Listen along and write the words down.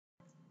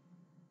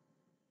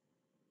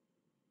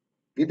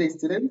Good day,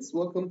 students.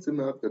 Welcome to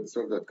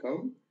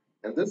math.serve.com.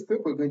 And this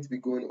clip, we're going to be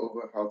going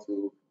over how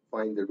to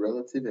find the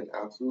relative and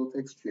absolute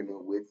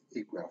extrema with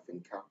a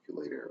graphing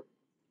calculator.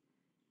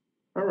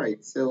 All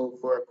right, so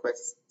for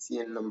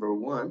question number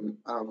one,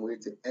 we're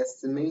to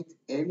estimate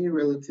any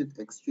relative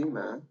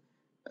extrema.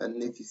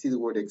 And if you see the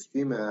word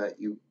extrema,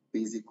 you're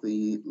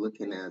basically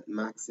looking at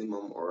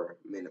maximum or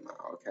minima,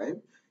 okay?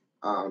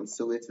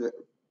 So we're to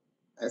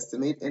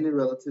estimate any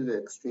relative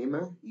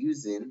extrema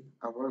using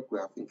our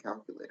graphing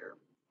calculator.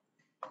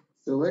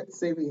 So let's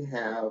say we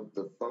have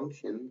the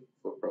function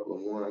for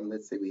problem one.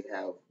 Let's say we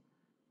have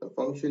the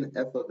function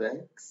f of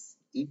x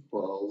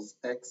equals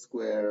x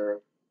squared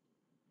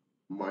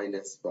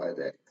minus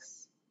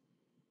 5x.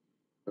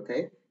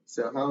 Okay,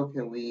 so how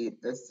can we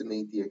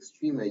estimate the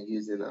extrema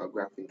using our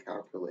graphing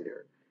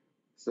calculator?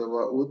 So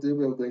what we'll do,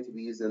 we're going to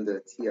be using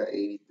the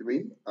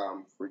TI-83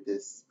 for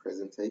this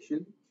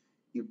presentation.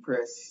 You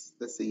press,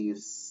 let's say you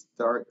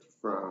start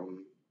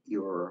from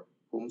your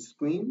home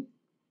screen.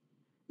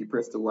 You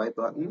press the Y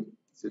button,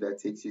 so that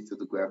takes you to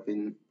the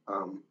graphing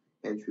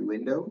entry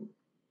window.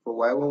 For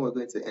Y1, we're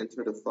going to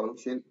enter the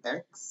function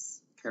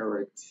x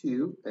caret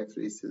 2, x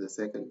raised to the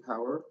second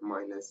power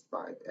minus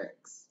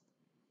 5x.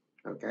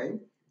 Okay,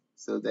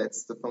 so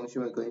that's the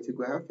function we're going to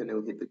graph, and then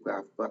we'll hit the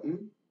graph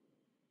button.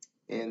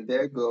 And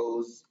there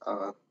goes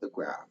the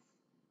graph.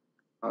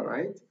 All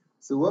right,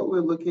 so what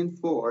we're looking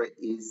for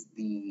is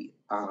the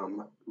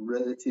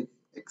relative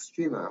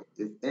extrema,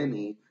 if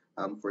any,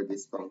 for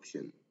this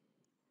function.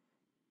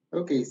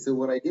 Okay, so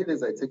what I did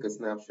is I took a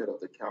snapshot of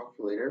the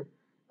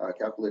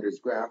calculator's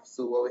graph.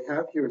 So what we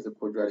have here is a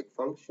quadratic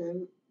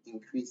function,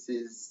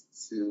 increases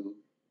to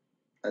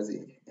as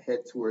it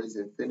head towards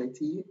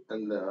infinity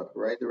in the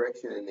right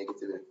direction and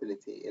negative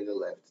infinity in the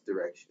left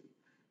direction.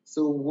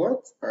 So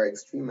what are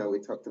extrema?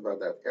 We talked about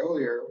that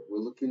earlier. We're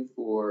looking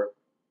for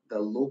the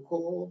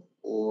local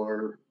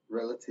or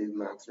relative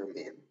max or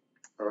min.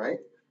 All right,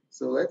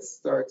 so let's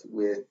start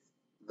with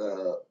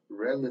the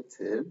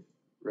relative.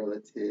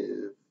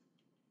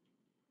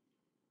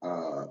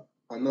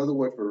 Another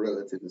word for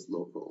relative is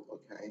local,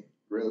 okay?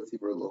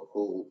 Relative or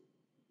local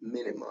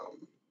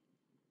minimum.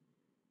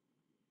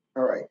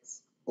 All right,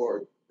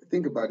 or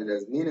think about it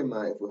as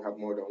minima if we have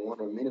more than one,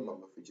 or minimum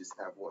if we just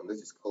have one.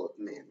 Let's just call it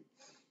min.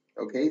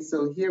 Okay,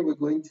 so here we're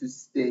going to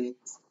state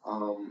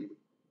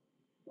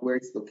where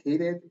it's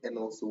located and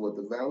also what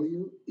the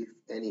value, if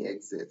any,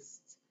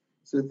 exists.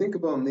 So think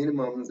about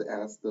minimums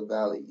as the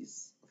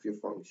values of your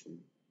function,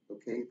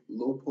 okay?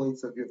 Low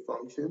points of your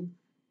function,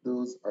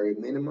 those are your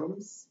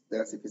minimums.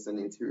 That's if it's an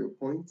interior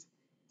point.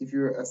 If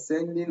you're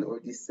ascending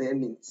or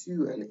descending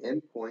to an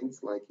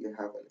endpoint, like you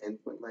have an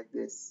endpoint like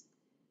this,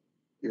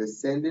 you're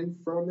ascending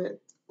from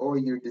it, or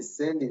you're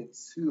descending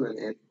to an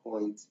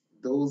endpoint,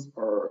 those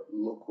are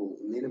local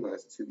minima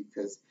too,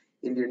 because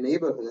in their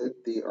neighborhood,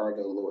 they are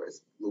the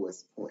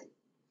lowest point.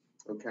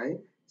 Okay,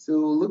 so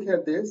look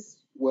at this.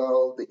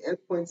 Well, the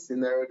endpoint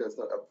scenario does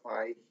not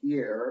apply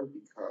here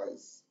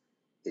because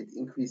it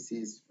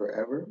increases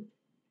forever.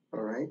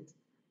 All right.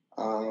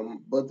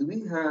 But do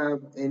we have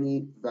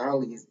any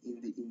values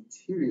in the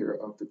interior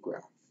of the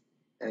graph?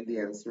 And the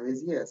answer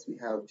is yes. We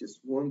have just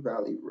one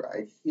value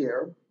right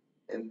here,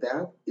 and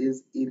that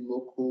is a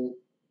local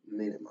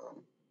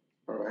minimum.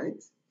 All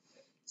right.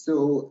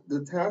 So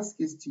the task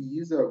is to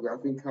use our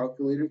graphing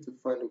calculator to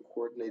find the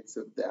coordinates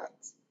of that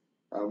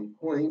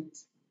point,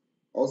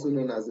 also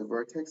known as the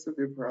vertex of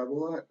your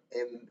parabola,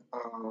 and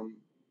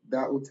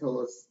that will tell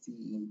us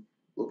the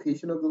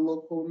location of the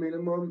local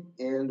minimum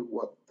and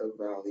what the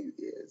value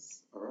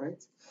is. All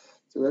right,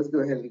 so let's go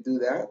ahead and do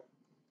that.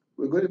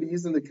 We're going to be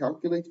using the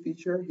calculate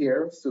feature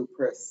here, so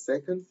press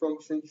second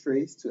function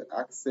trace to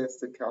access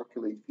the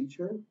calculate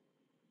feature.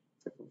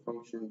 Second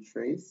function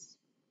trace.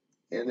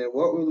 And then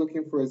what we're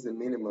looking for is the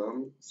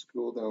minimum.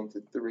 Scroll down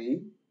to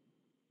 3,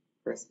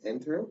 press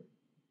enter.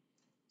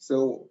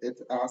 So it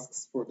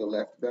asks for the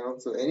left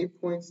bound. So any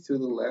points to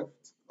the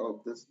left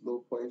of this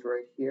low point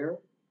right here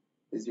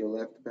is your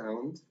left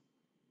bound.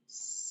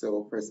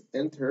 So press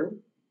enter.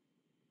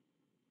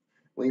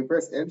 When you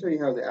press enter,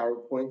 you have the arrow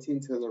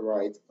pointing to the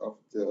right of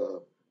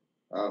the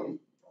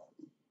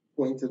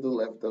point to the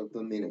left of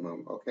the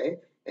minimum, okay?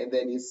 And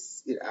then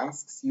it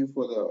asks you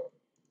for the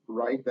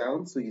right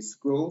bound, so you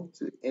scroll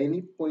to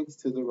any point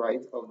to the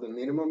right of the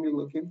minimum you're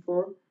looking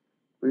for.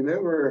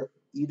 Remember,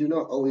 you do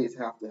not always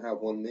have to have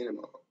one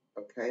minimum,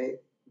 okay?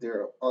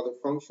 There are other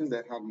functions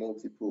that have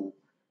multiple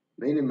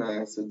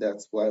minima, so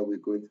that's why we're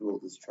going through all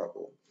this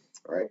trouble.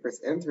 All right, press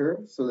enter.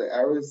 So the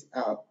arrow is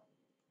up,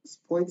 it's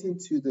pointing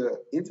to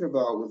the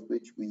interval with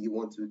which you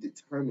want to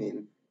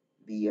determine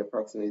the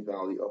approximate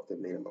value of the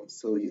minimum.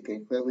 So you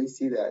can clearly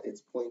see that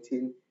it's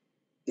pointing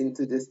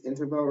into this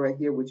interval right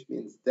here, which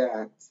means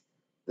that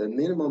the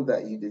minimum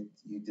that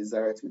you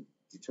desire to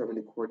determine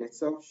the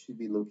coordinates of should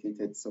be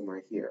located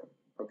somewhere here,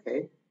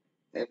 okay?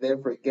 And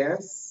then for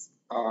guess,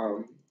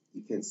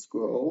 you can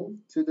scroll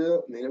to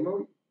the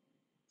minimum,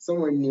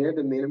 somewhere near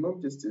the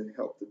minimum, just to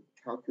help the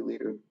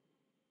calculator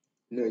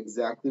know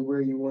exactly where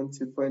you want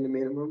to find the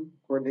minimum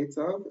coordinates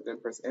of, and then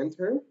press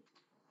enter.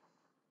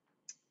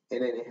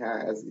 and then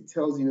it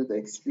tells you the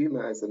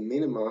extrema is a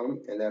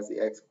minimum, and that's the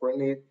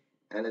x-coordinate,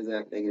 and is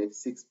at negative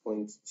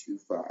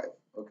 6.25.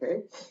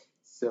 Okay,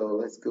 so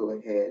let's go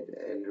ahead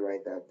and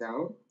write that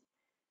down.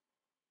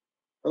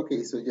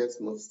 Okay, so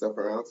just move stuff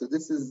around. So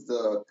this is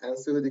the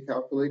answer the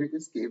calculator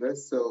just gave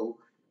us. So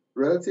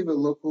relative and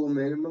local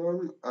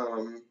minimum,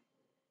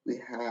 we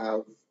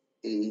have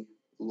a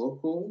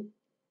local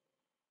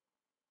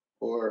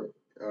or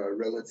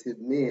relative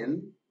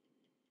min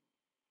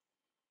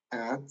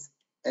at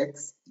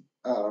x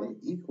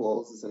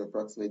equals, is an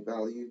approximate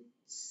value,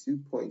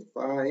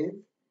 2.5.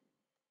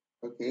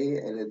 Okay,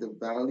 and then the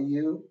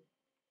value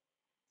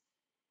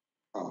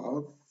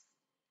of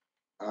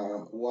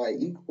y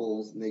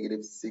equals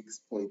negative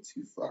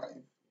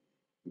 6.25.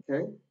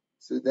 Okay,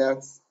 so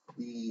that's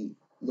the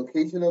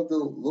location of the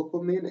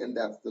local min, and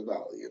that's the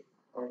value.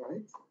 All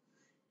right,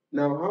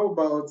 now how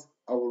about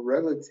our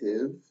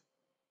relative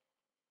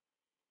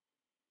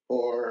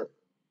or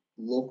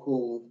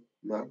local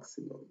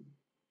maximum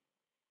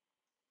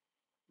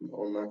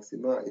or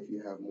maxima if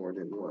you have more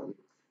than one?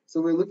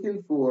 So we're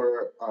looking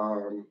for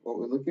what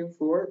we're looking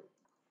for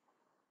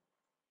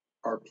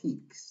are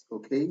peaks.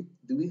 Okay,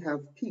 do we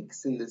have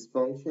peaks in this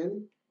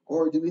function,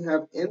 or do we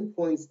have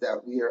endpoints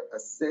that we are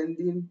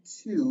ascending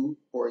to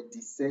or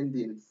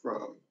descending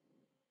from?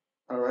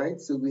 All right,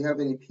 so we have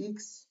any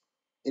peaks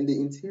in the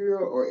interior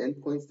or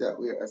endpoints that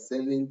we are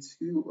ascending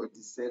to or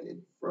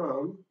descending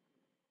from,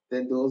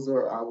 then those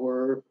are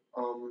our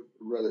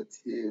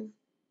relative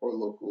or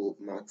local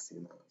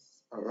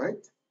maximas. All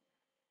right,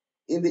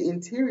 in the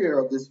interior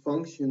of this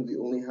function, we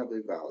only have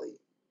a valley,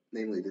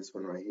 namely this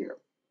one right here.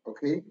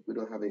 Okay, we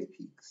don't have any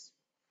peaks.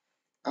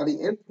 At the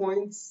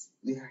endpoints,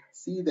 we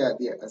see that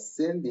they are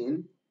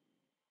ascending.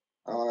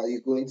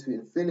 You're going to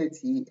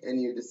infinity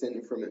and you're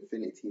descending from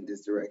infinity in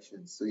this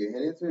direction. So you're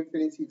heading to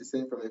infinity,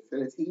 descending from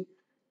infinity.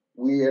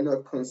 We are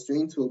not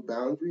constrained to a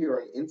boundary or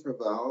an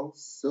interval,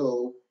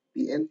 so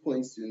the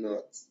endpoints are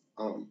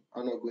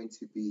not going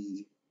to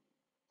be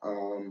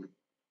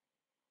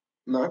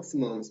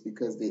maximums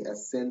because they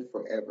ascend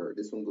forever.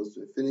 This one goes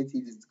to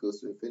infinity, this goes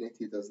to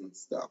infinity, doesn't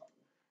stop.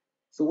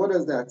 So what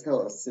does that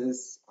tell us?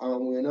 Since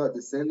we're not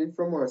descending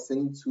from or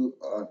ascending to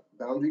a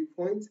boundary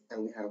point,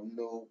 and we have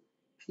no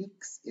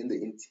peaks in the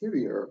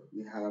interior,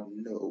 we have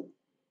no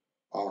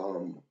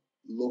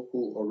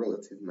local or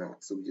relative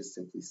max. So we just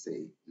simply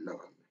say none.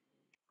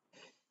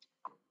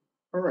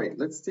 All right,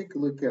 let's take a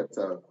look at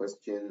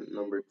question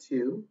number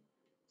 2.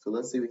 So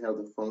let's say we have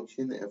the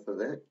function f of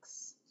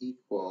x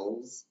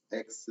equals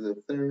x to the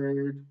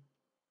third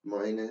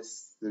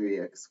minus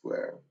 3x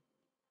squared.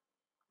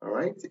 All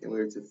right, and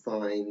we're to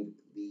find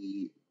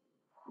the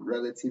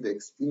relative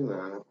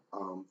extrema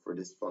for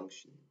this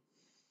function.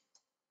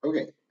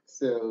 Okay,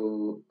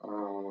 so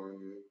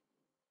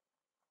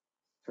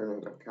turn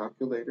on our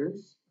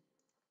calculators,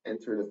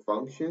 enter the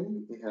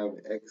function. We have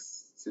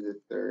x to the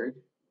third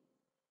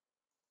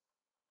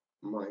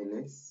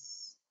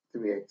minus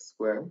 3x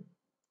squared.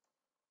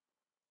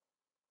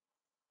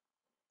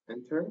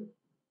 Enter.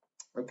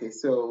 Okay,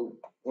 so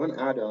one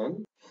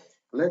add-on.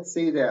 Let's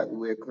say that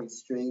we're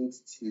constrained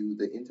to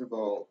the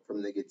interval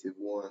from negative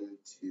 1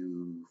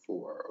 to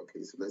 4.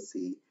 Okay, so let's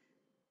see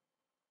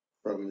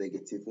from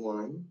negative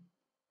 1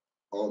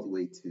 all the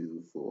way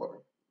to 4.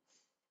 All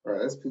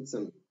right, let's put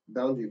some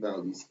boundary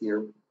values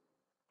here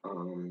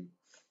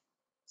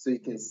so you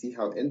can see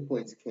how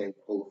endpoints can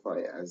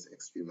qualify as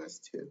extremas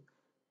too.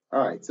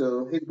 All right,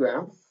 so hit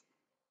graph.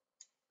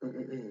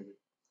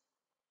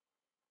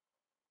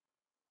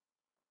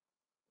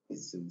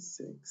 It's zoom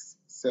 6.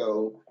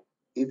 So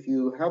if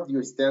you have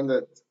your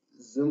standard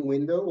zoom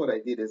window, what I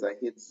did is I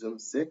hit zoom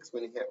 6.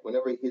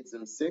 Whenever you hit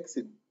zoom 6,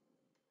 it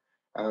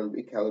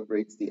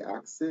recalibrates the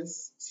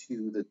axis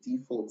to the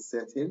default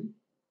setting,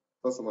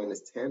 plus or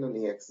minus 10 on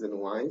the x's and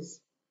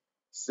y's.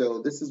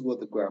 So this is what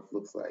the graph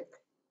looks like.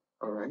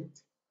 All right.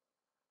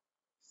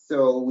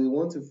 So we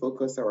want to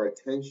focus our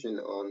attention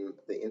on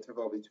the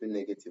interval between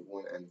negative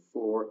 1 and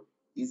 4.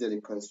 These are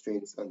the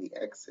constraints on the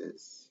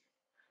x's.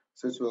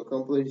 So to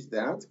accomplish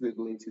that, we're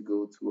going to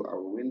go to our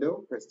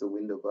window, press the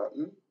window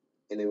button,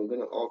 and then we're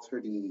going to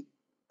alter the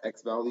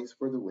x values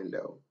for the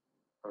window.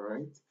 All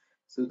right.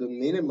 So the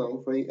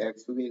minimum for the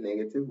x will be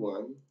negative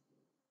 1.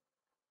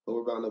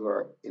 Lower bound of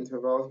our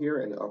interval here,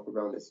 and the upper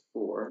bound is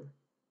 4.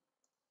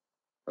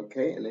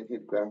 Okay, and then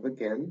hit graph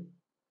again.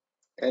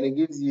 And it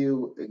gives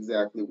you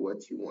exactly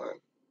what you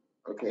want.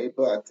 Okay,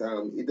 but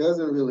it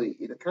doesn't really,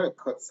 it kind of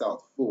cuts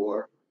out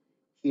 4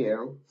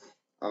 here,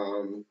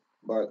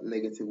 but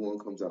negative 1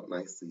 comes out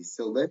nicely.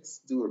 So let's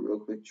do a real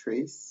quick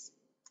trace.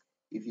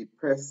 If you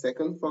press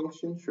second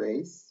function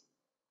trace,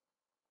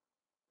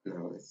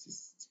 now let's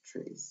just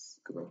trace,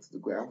 go back to the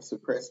graph. So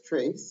press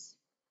trace,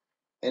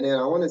 and then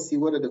I want to see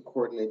what are the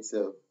coordinates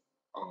of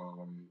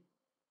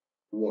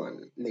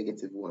 1,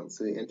 negative 1.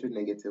 So you enter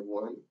negative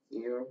 1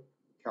 in your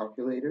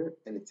calculator,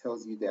 and it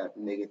tells you that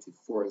negative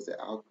 4 is the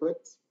output.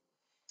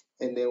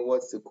 And then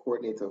what's the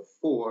coordinate of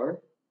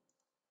 4?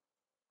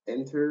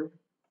 Enter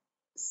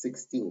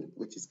 16,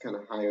 which is kind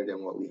of higher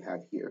than what we have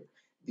here.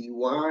 The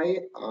y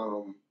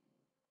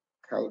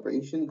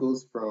calibration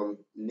goes from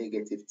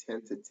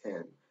 -10 to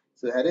 10.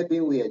 So had it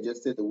been we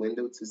adjusted the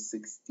window to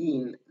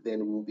 16,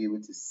 then we'll be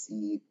able to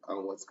see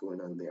what's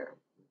going on there.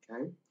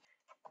 Okay.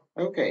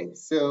 Okay,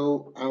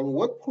 so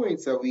what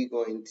points are we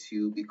going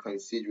to be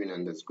considering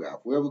on this graph?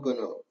 Where are we going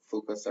to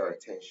focus our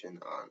attention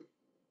on?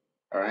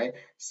 All right,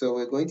 so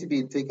we're going to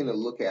be taking a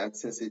look at,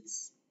 since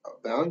it's a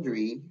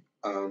boundary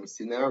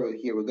scenario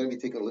here, we're going to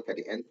be taking a look at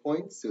the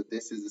endpoint. So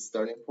this is the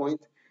starting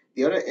point.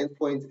 The other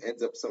endpoint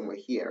ends up somewhere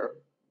here.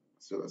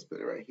 So let's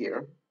put it right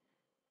here.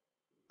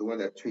 The one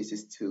that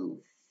traces to,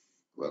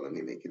 well, let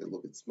me make it a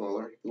little bit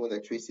smaller. The one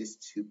that traces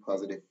to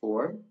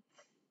 +4.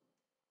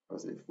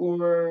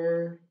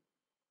 +4,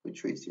 we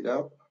trace it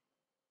up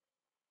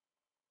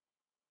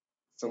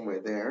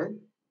somewhere there.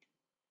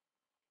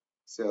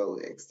 So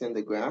extend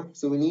the graph.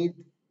 So we need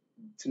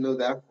to know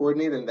that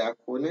coordinate and that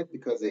coordinate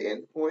because the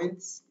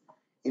endpoints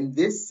in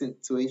this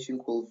situation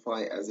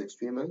qualify as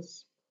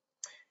extremas.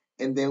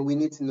 And then we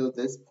need to know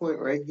this point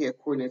right here,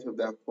 coordinate of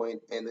that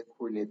point, and the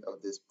coordinate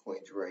of this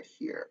point right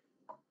here.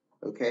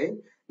 Okay,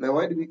 now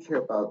why do we care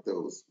about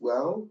those?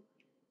 Well,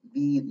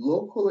 the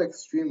local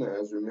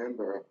extremas,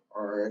 remember,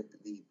 are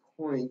the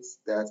points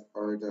that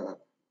are the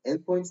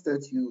endpoints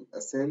that you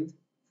ascend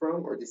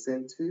from or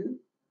descend to,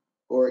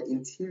 or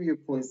interior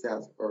points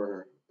that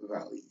are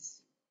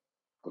valleys.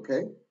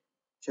 Okay,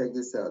 check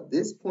this out.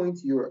 This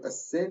point, you're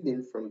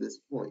ascending from this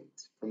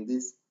point, from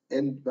this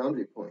end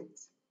boundary point.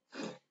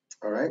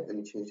 All right, let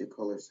me change the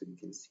color so you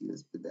can see.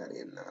 Let's put that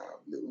in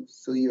blue.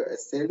 So you're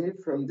ascending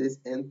from this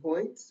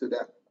endpoint, so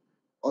that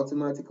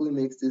automatically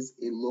makes this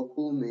a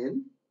local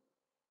min.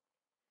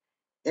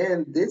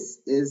 And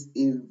this is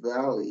a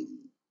valley,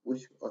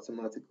 which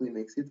automatically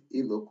makes it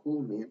a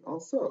local min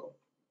also.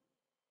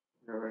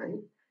 All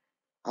right.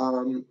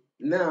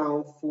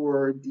 Now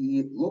for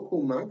the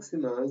local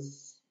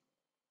maximas,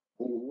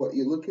 what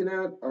you're looking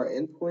at are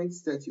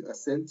endpoints that you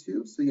ascend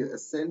to. So you're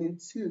ascending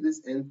to this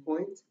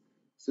endpoint,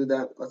 so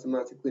that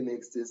automatically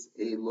makes this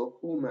a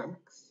local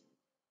max.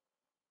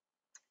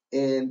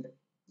 And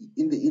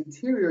in the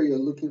interior, you're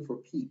looking for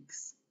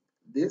peaks.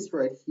 This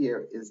right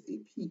here is a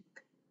peak,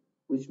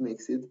 which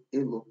makes it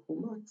a local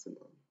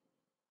maximum.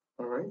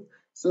 All right.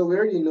 So we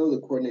already know the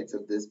coordinates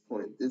of this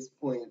point. This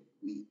point,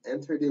 we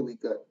entered it, we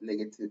got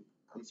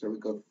we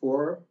got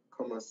 4,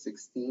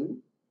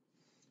 16.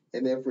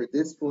 And then for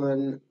this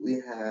one,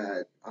 we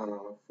had,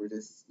 for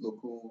this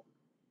local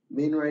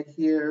min right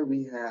here,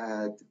 we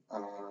had,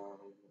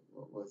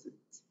 what was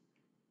it?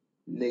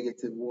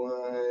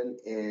 -1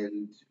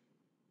 and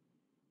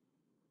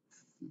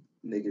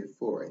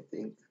 -4, I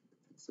think.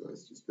 So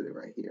let's just put it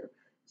right here.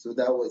 So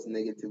that was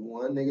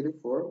 -1,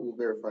 -4. We'll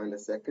verify in a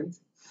second.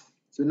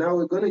 So now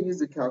we're going to use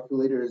the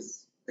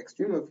calculator's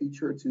Extrema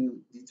feature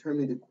to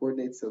determine the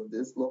coordinates of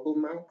this local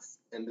max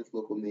and this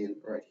local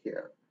min right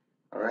here.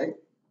 All right.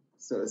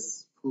 So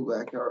let's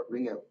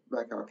bring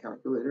back our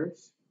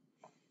calculators.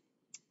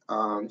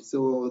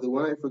 So the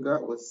one I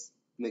forgot was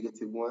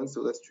 -1.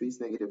 So let's trace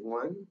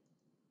 -1,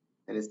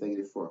 and it's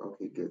 -4.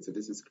 Okay, good. So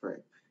this is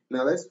correct.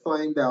 Now let's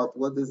find out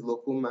what this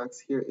local max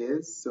here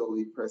is. So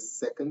we press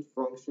second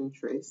function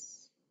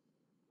trace.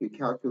 We're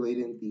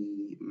calculating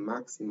the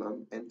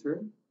maximum,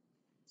 enter.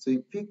 So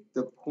you pick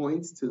the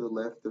points to the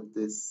left of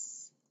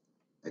this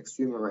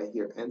extrema right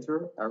here,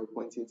 enter, arrow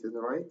pointing to the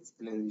right,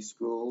 and then you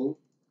scroll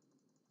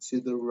to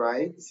the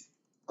right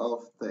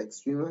of the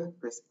extrema,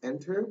 press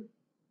enter. It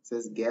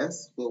says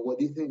guess. Well, what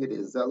do you think it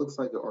is? That looks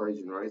like the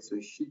origin, right? So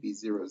it should be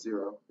 0,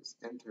 0. Press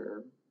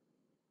enter.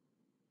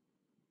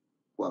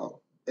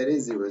 Well, it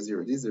is 0,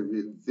 0. These are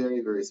very,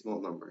 very small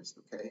numbers,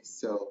 okay?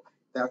 So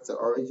that's the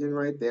origin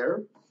right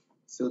there.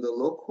 So the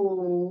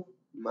local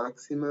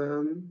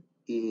maximum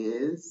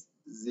is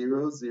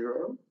 0,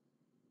 0.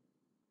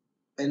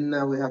 And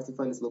now we have to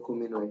find this local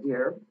min right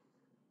here.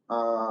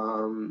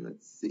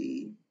 Let's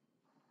see.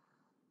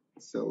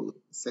 So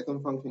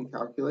second function,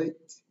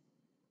 calculate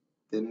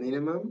the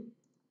minimum.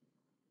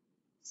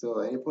 So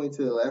any point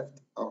to the left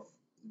of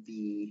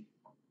the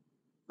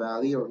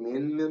value or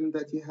minimum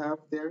that you have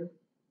there,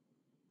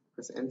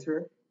 press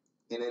enter.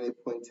 And any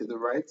point to the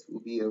right will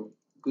be a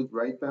good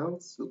right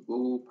bounce. So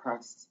go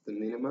past the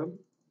minimum,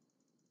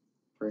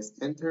 press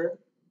enter,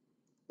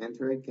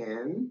 enter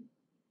again,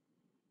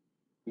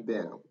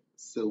 bam.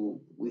 So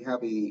we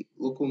have a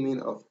local min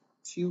of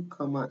 2,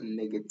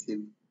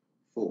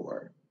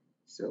 -4.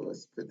 So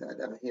let's put that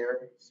down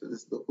here. So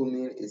this local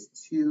min is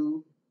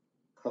 2,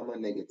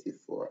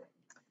 -4.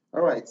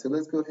 All right, so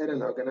let's go ahead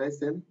and organize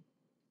them.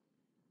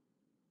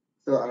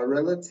 So our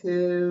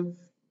relative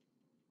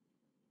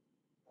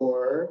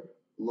or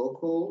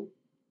local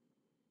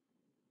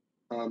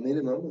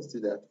minimum, let's do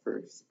that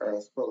first.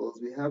 As follows,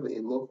 we have a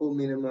local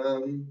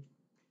minimum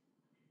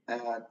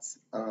at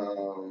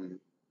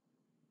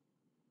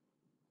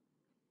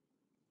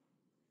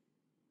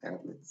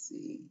let's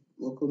see,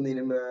 local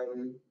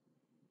minimum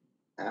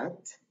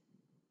at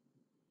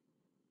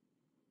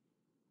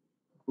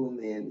local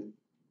min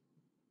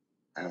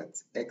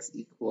at x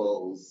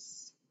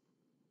equals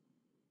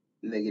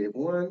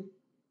 -1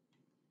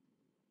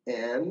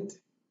 and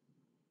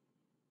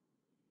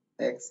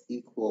x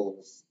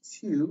equals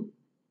 2.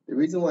 The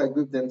reason why I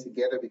group them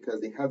together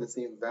because they have the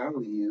same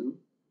value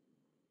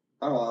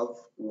of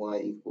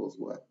y equals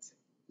what?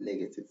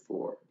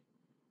 -4.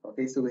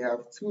 Okay, so we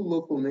have two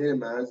local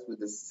minimas with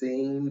the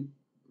same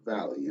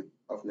value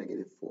of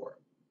 -4.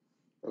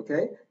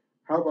 Okay,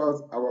 how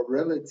about our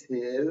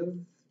relative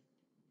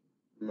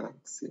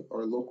max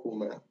or local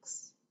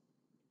max?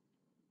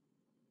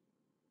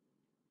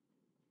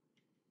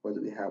 What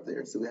do we have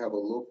there? So we have a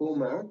local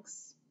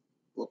max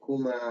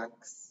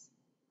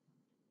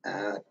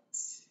at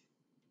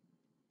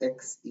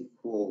x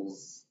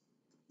equals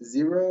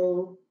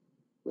 0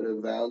 with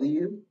a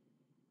value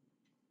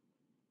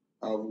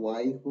of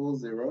y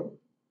equals 0.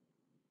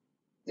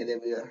 And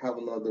then we have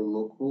another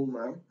local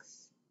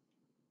max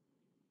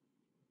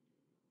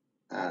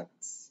at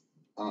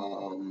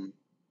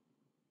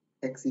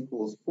x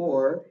equals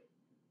 4,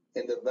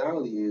 and the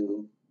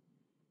value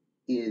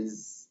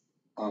is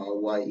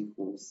y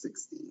equals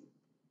 16.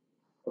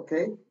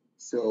 Okay,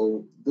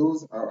 so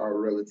those are our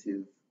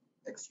relative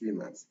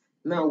extremas.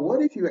 Now,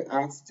 what if you were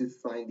asked to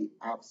find the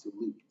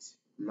absolute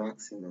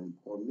maximum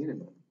or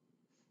minimum?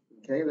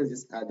 Okay, let's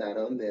just add that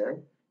on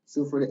there.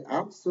 So for the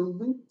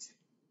absolute,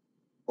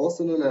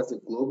 also known as the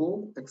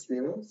global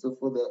extrema, so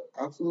for the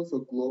absolute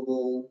or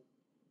global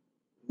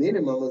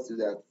minimum, let's do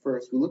that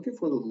first. We're looking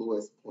for the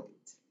lowest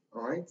point,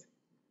 all right?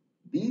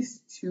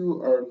 These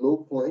two are low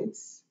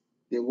points.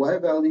 The y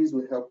values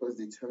will help us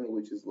determine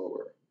which is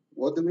lower.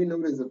 What do we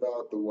notice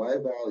about the y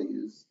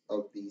values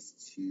of these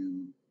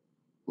two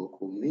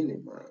local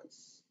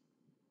minimas?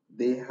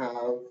 They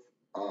have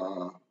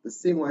the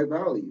same y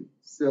value.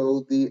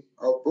 So they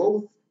are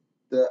both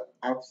the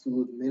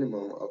absolute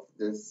minimum of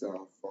this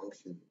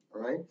function,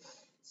 all right?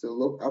 So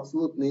look,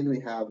 absolute min,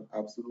 we have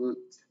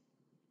absolute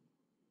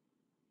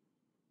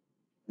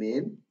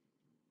min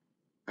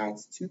at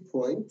 2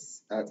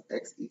 points at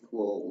x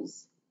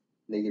equals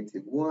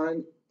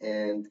 -1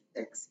 and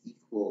x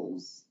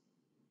equals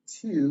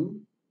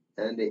 2,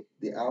 and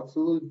the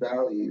absolute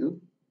value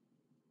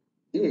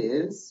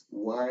is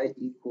y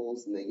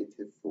equals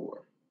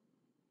 -4.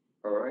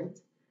 All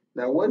right.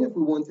 Now, what if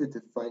we wanted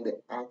to find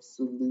the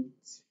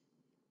absolute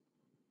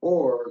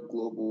or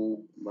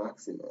global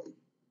maximum?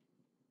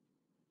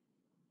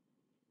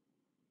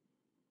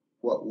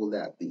 What will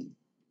that be?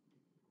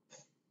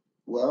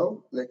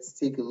 Well, let's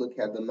take a look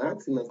at the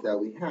maximums that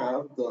we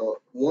have. The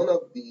one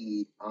of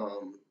the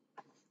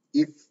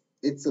if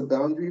it's a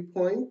boundary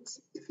point,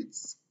 if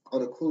it's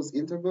on a closed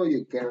interval,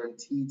 you're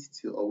guaranteed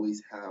to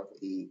always have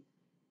a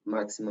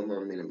maximum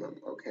or minimum.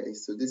 Okay,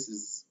 so this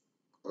is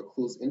a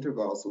closed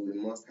interval, so we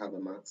must have a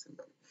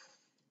maximum.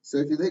 So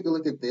if you take a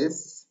look at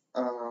this,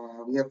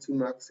 we have two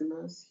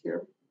maximas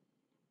here,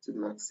 two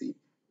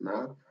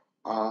maxima.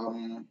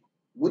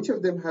 Which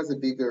of them has a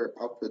bigger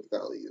output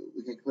value?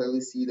 We can clearly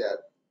see that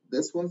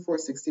this one for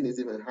 16 is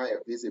even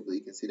higher. Visibly,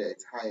 you can see that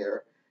it's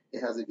higher.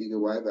 It has a bigger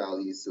y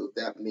value, so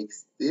that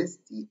makes this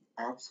the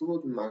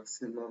absolute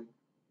maximum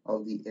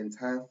of the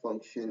entire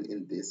function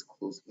in this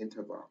closed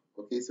interval.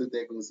 Okay, so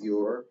there goes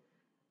your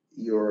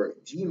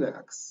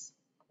Gmax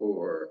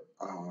or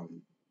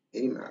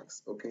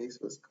Amax. Okay, so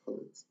let's call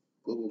it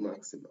global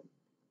maximum.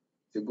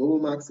 The global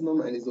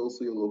maximum, and is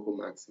also your local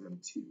maximum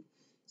too.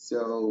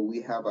 So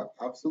we have an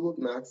absolute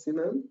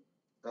maximum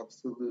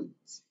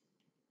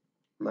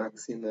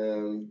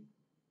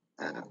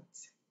at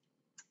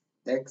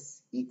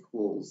x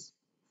equals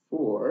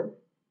 4.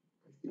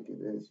 I think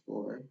it is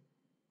 4.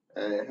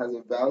 And it has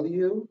a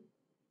value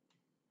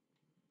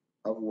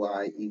of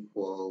y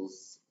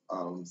equals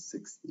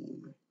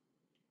 16.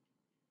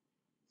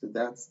 So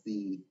that's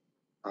the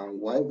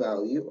y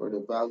value, or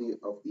the value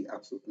of the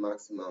absolute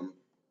maximum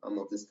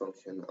of this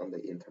function on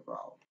the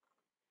interval.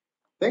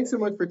 Thanks so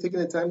much for taking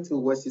the time to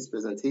watch this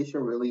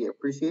presentation. Really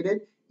appreciate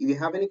it. If you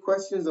have any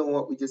questions on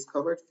what we just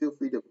covered, feel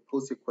free to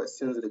post your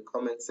questions in the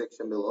comment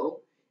section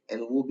below,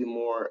 and we'll be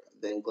more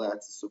than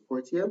glad to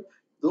support you.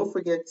 Don't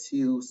forget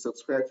to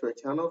subscribe to our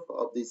channel for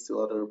updates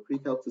to other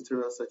pre-calc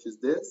tutorials such as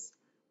this.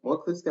 More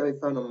clips can be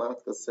found on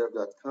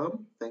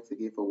math.serve.com. Thanks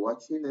again for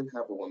watching, and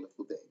have a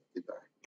wonderful day.